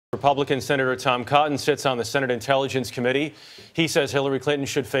Republican Senator Tom Cotton sits on the Senate Intelligence Committee. He says Hillary Clinton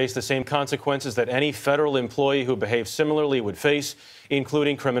should face the same consequences that any federal employee who behaves similarly would face,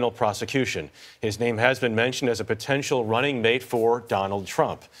 including criminal prosecution. His name has been mentioned as a potential running mate for Donald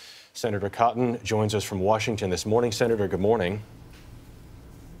Trump. Senator Cotton joins us from Washington this morning. Senator, good morning.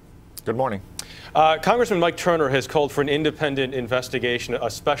 Good morning. Congressman Mike Turner has called for an independent investigation, a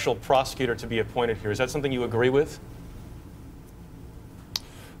special prosecutor to be appointed here. Is that something you agree with?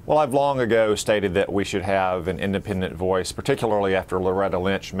 Well, I've long ago stated that we should have an independent voice, particularly after Loretta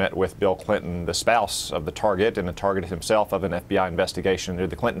Lynch met with Bill Clinton, the spouse of the target and the target himself of an FBI investigation into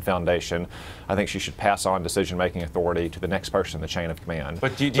the Clinton Foundation. I think she should pass on decision-making authority to the next person in the chain of command.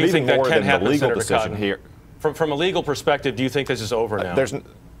 But do you think that can happen, legal Senator decision Cotton? here? From a legal perspective, do you think this is over now?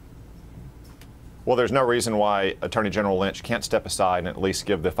 Well, there's no reason why Attorney General Lynch can't step aside and at least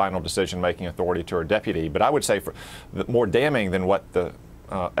give the final decision-making authority to her deputy. But I would say more damning than what the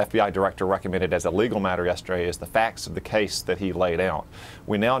FBI director recommended as a legal matter yesterday is the facts of the case that he laid out.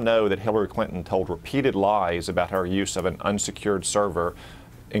 We now know that Hillary Clinton told repeated lies about her use of an unsecured server,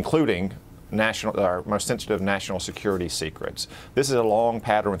 including our most sensitive national security secrets. This is a long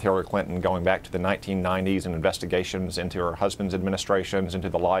pattern with Hillary Clinton going back to the 1990s and investigations into her husband's administrations, into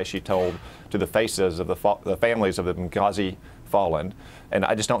the lies she told to the faces of the families of the Benghazi fallen. And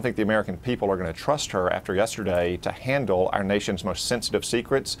I just don't think the American people are going to trust her after yesterday to handle our nation's most sensitive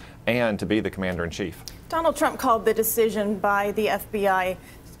secrets and to be the commander-in-chief. Donald Trump called the decision by the FBI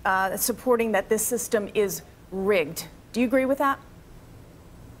supporting that this system is rigged. Do you agree with that?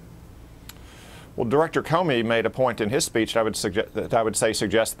 Well, Director Comey made a point in his speech that I would say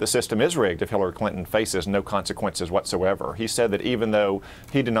suggests the system is rigged if Hillary Clinton faces no consequences whatsoever. He said that even though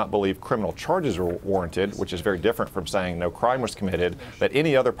he did not believe criminal charges were warranted, which is very different from saying no crime was committed, that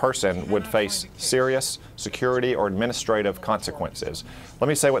any other person would face serious security or administrative consequences. Let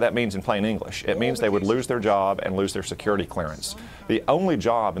me say what that means in plain English. It means they would lose their job and lose their security clearance. The only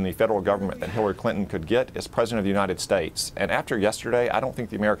job in the federal government that Hillary Clinton could get is President of the United States. And after yesterday, I don't think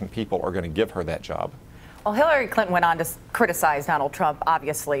the American people are going to give her that job. Well, Hillary Clinton went on to criticize Donald Trump,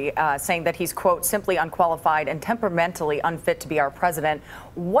 obviously, saying that he's, quote, simply unqualified and temperamentally unfit to be our president.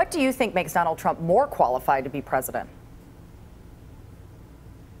 What do you think makes Donald Trump more qualified to be president?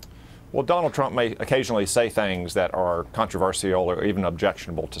 Well, Donald Trump may occasionally say things that are controversial or even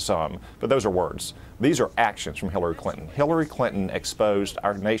objectionable to some, but those are words. These are actions from Hillary Clinton. Hillary Clinton exposed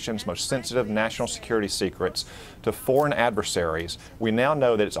our nation's most sensitive national security secrets to foreign adversaries. We now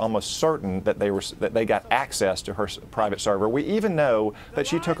know that it's almost certain that they got access to her private server. We even know that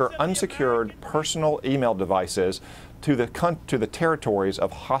she took her unsecured personal email devices to the territories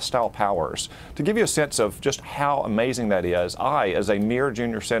of hostile powers. To give you a sense of just how amazing that is, I, as a mere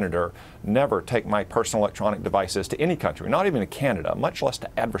junior senator, never take my personal electronic devices to any country, not even to Canada, much less to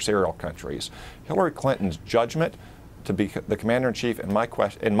adversarial countries. Hillary Clinton's judgment to be the commander-in-chief,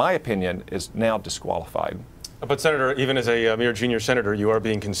 in my opinion, is now disqualified. But, Senator, even as a mere junior senator, you are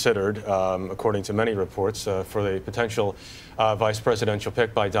being considered, according to many reports, for the potential vice presidential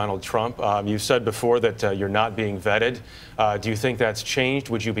pick by Donald Trump. You said before that you're not being vetted. Do you think that's changed?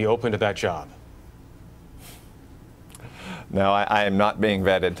 Would you be open to that job? No, I am not being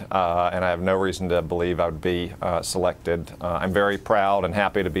vetted, and I have no reason to believe I would be selected. I'm very proud and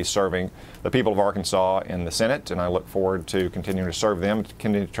happy to be serving the people of Arkansas in the Senate, and I look forward to continuing to serve them, to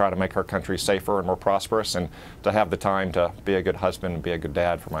continue to try to make our country safer and more prosperous, and to have the time to be a good husband and be a good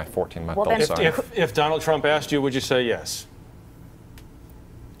dad for my 14-month-old son. If Donald Trump asked you, would you say yes?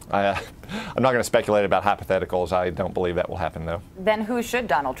 I'm not going to speculate about hypotheticals. I don't believe that will happen, though. Then who should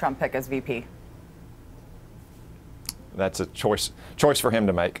Donald Trump pick as VP? That's a choice for him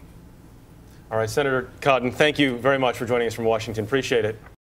to make. All right, Senator Cotton, thank you very much for joining us from Washington. Appreciate it.